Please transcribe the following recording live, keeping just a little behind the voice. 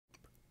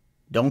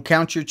Don't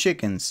count your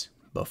chickens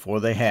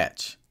before they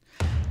hatch.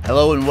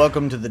 Hello and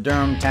welcome to the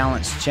Durham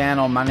Talents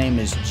channel. My name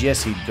is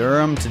Jesse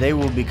Durham. Today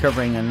we'll be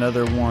covering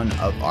another one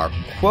of our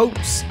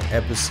quotes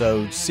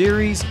episode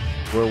series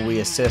where we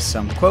assess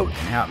some quote and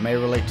how it may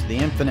relate to the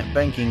infinite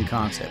banking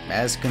concept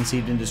as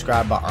conceived and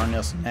described by R.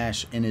 Nelson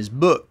Nash in his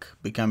book,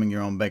 Becoming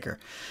Your Own Banker.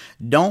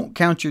 Don't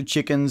count your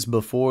chickens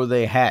before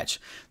they hatch.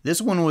 This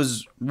one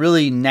was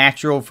really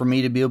natural for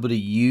me to be able to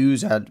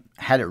use. I'd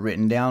had it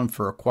written down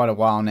for quite a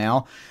while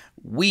now.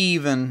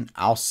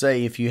 I'll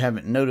say, if you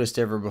haven't noticed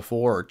ever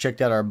before or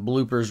checked out our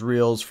bloopers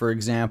reels, for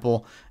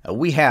example,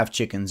 we have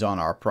chickens on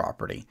our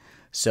property.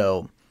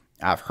 So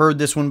I've heard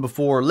this one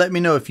before. Let me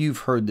know if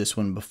you've heard this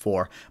one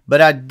before. But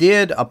I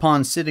did,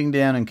 upon sitting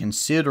down and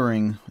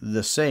considering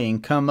the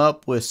saying, come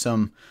up with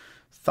some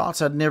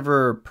thoughts I'd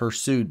never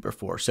pursued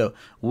before. So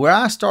where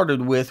I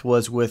started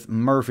was with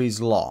Murphy's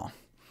Law.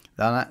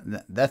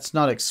 That's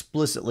not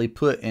explicitly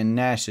put in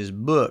Nash's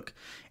book,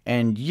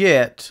 and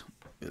yet,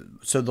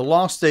 so the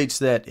law states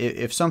that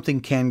if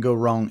something can go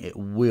wrong, it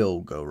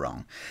will go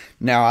wrong.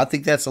 Now, I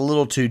think that's a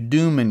little too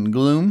doom and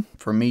gloom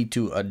for me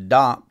to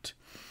adopt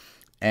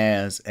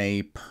as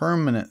a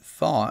permanent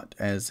thought,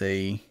 as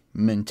a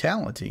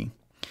mentality.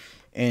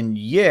 And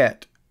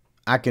yet,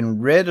 I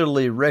can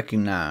readily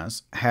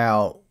recognize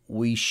how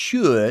we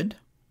should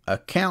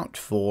account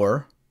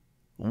for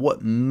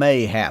what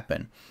may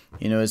happen.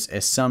 You know,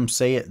 as some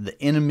say it,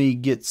 the enemy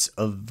gets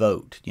a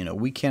vote. You know,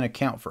 we can't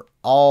account for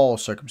all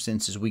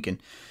circumstances. We can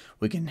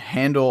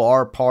handle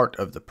our part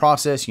of the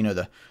process. You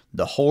know,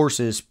 the horse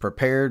is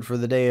prepared for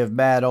the day of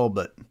battle,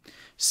 but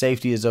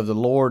safety is of the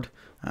Lord,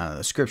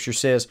 the scripture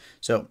says.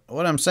 So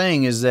what I'm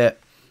saying is that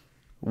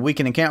we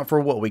can account for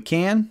what we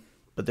can,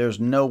 but there's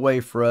no way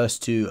for us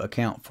to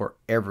account for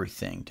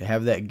everything, to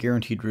have that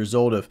guaranteed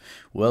result of,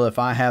 well, if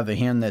I have a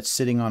hen that's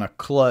sitting on a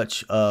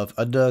clutch of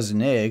a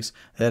dozen eggs,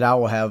 that I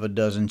will have a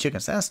dozen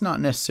chickens. That's not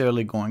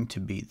necessarily going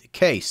to be the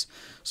case.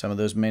 Some of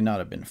those may not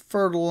have been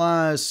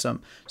fertilized.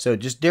 So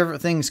just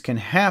different things can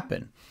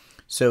happen.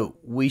 So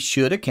we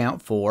should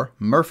account for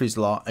Murphy's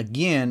Law,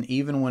 again,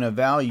 even when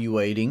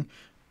evaluating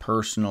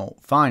personal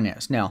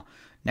finance. Now,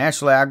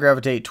 naturally, I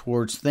gravitate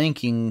towards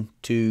thinking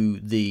to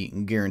the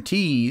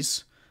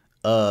guarantees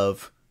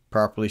of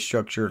properly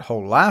structured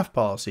whole life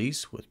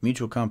policies with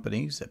mutual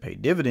companies that pay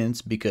dividends,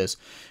 because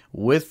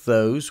with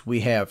those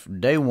we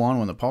have day one,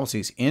 when the policy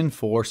is in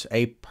force,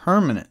 a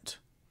permanent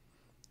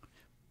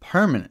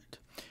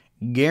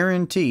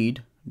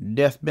guaranteed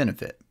death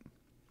benefit.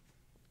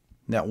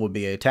 That will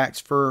be a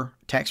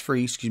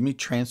tax-free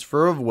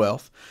transfer of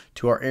wealth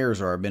to our heirs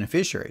or our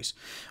beneficiaries.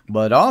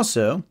 But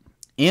also,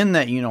 in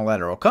that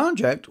unilateral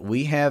contract,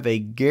 we have a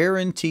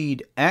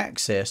guaranteed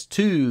access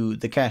to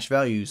the cash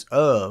values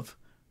of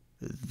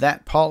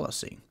that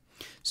policy.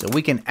 So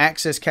we can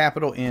access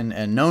capital in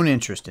a known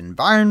interest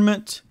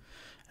environment.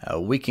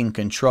 We can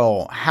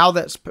control how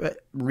that's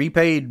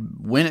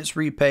repaid, when it's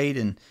repaid,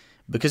 and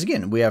because,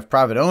 again, we have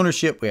private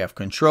ownership, we have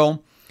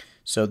control.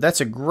 So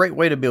that's a great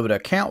way to be able to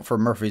account for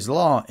Murphy's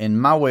Law, in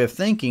my way of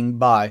thinking,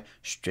 by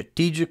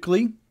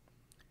strategically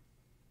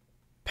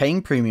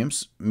paying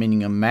premiums,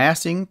 meaning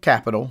amassing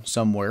capital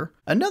somewhere.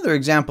 Another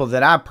example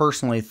that I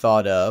personally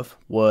thought of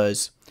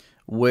was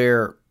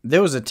where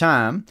there was a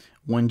time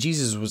when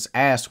Jesus was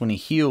asked, when he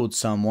healed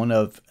someone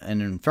of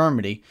an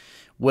infirmity,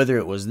 whether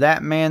it was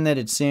that man that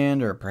had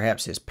sinned or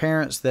perhaps his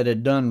parents that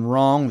had done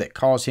wrong that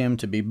caused him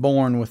to be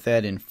born with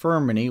that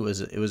infirmity. It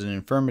was an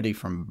infirmity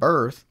from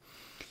birth.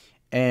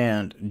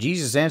 And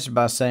Jesus answered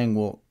by saying,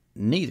 well,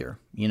 neither,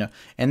 you know.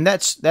 And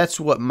that's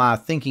what my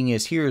thinking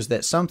is here, is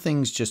that some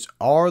things just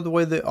are the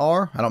way they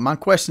are. I don't mind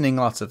questioning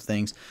lots of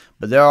things,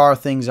 but there are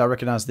things I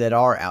recognize that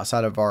are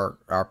outside of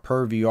our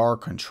purview, our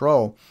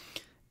control,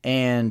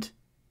 and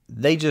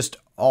they just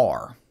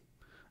are.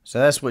 So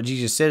that's what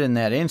Jesus said in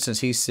that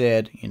instance. He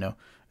said, you know,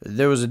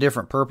 there was a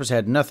different purpose,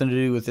 had nothing to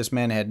do with this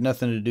man, had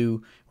nothing to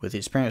do with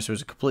his parents. There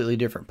was a completely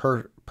different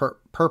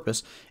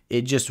purpose.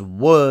 It just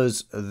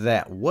was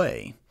that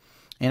way.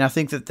 And I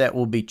think that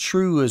will be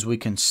true as we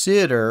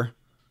consider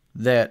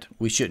that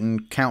we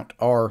shouldn't count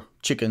our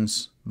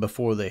chickens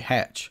before they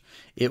hatch.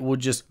 It will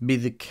just be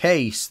the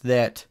case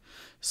that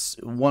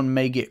one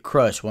may get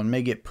crushed, one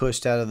may get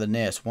pushed out of the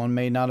nest, one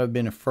may not have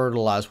been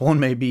fertilized, one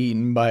may be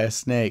eaten by a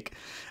snake.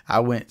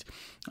 There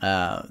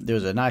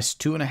was a nice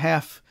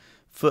 2.5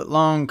 foot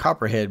long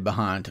copperhead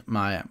behind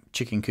my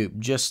chicken coop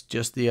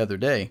just the other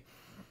day.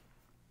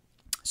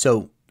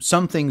 So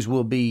some things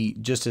will be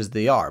just as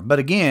they are. But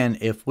again,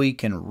 if we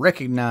can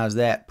recognize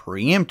that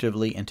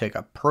preemptively and take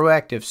a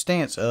proactive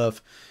stance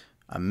of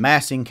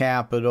amassing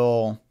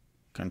capital,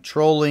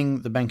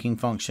 controlling the banking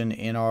function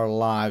in our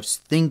lives,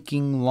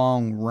 thinking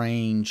long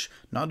range,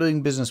 not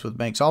doing business with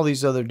banks, all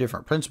these other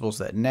different principles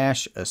that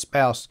Nash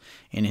espoused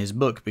in his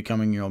book,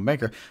 Becoming Your Own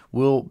Banker,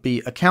 will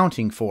be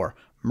accounting for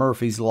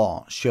Murphy's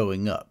Law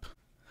showing up.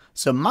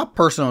 So my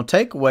personal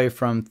takeaway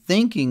from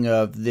thinking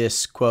of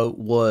this quote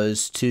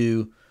was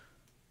to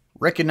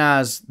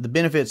recognize the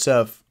benefits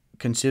of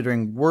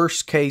considering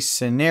worst case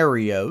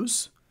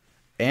scenarios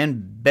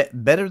and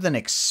better than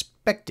expected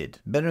expected,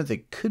 better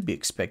than could be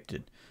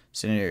expected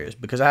scenarios,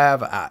 because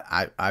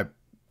I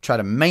try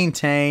to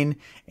maintain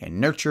and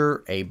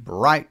nurture a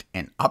bright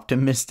and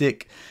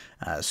optimistic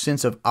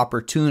sense of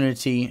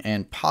opportunity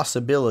and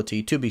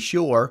possibility, to be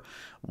sure,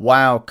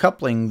 while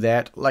coupling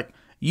that, like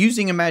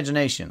using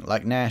imagination,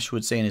 like Nash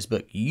would say in his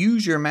book,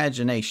 use your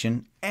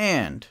imagination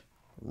and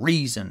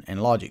reason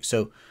and logic.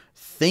 So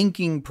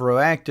thinking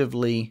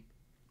proactively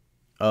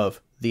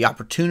of the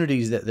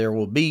opportunities that there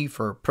will be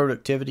for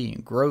productivity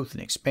and growth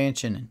and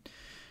expansion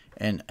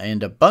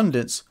and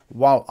abundance,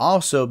 while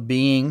also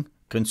being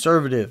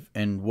conservative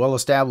and well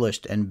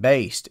established and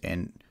based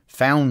and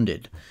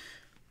founded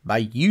by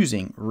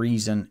using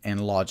reason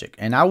and logic.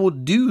 And I will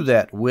do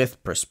that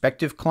with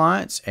prospective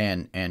clients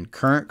and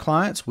current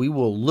clients. We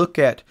will look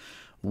at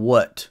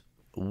what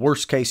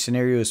worst case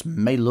scenarios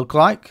may look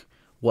like,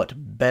 what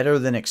better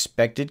than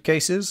expected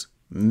cases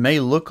may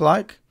look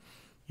like,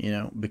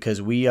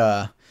 because we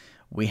have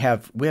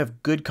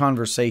good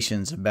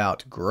conversations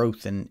about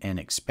growth and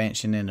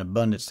expansion and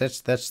abundance.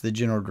 That's the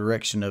general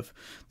direction of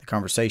the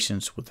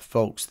conversations with the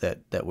folks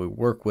that we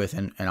work with,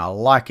 and I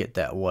like it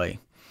that way.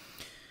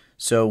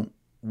 So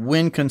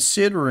when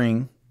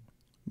considering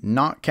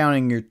not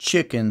counting your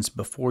chickens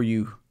before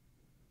you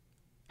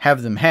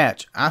have them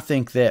hatch, I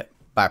think that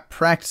by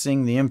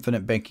practicing the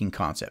infinite banking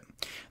concept,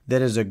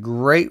 that is a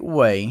great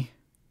way,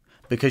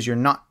 because you're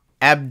not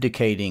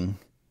abdicating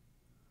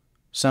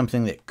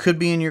something that could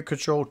be in your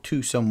control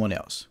to someone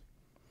else.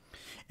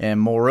 And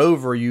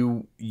moreover,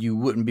 you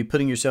wouldn't be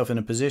putting yourself in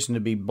a position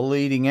to be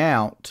bleeding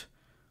out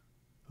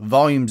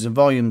volumes and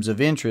volumes of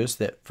interest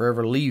that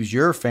forever leaves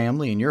your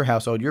family and your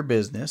household, your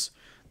business,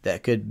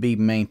 that could be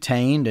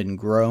maintained and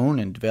grown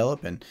and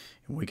developed, and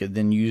we could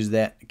then use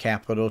that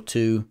capital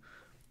to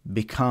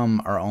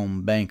become our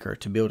own banker,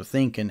 to be able to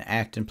think and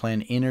act and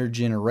plan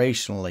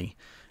intergenerationally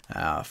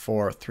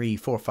for 3,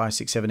 4, 5,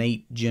 6, 7,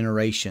 8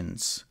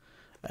 generations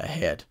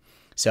ahead.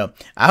 So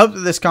I hope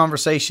that this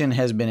conversation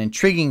has been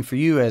intriguing for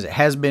you as it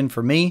has been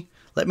for me.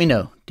 Let me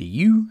know, do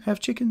you have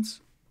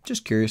chickens?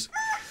 Just curious.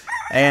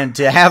 And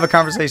to have a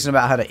conversation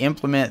about how to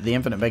implement the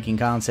infinite banking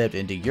concept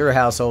into your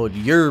household,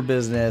 your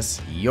business,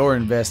 your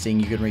investing,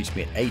 you can reach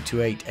me at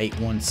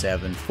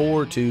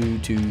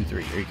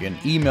 828-817-4223. Or you can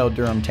email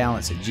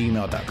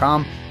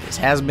durhamtalents@gmail.com. This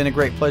has been a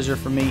great pleasure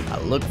for me. I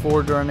look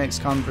forward to our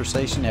next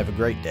conversation. Have a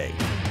great day.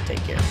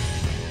 Take care.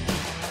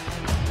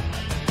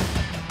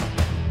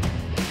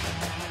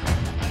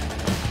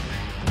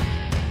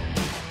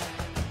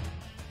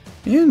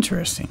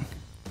 Interesting.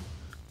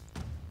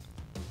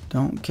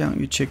 Don't count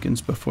your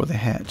chickens before they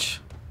hatch.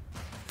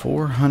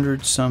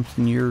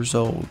 400-something years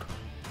old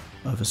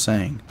of a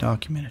saying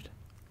documented.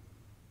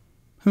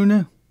 Who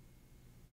knew?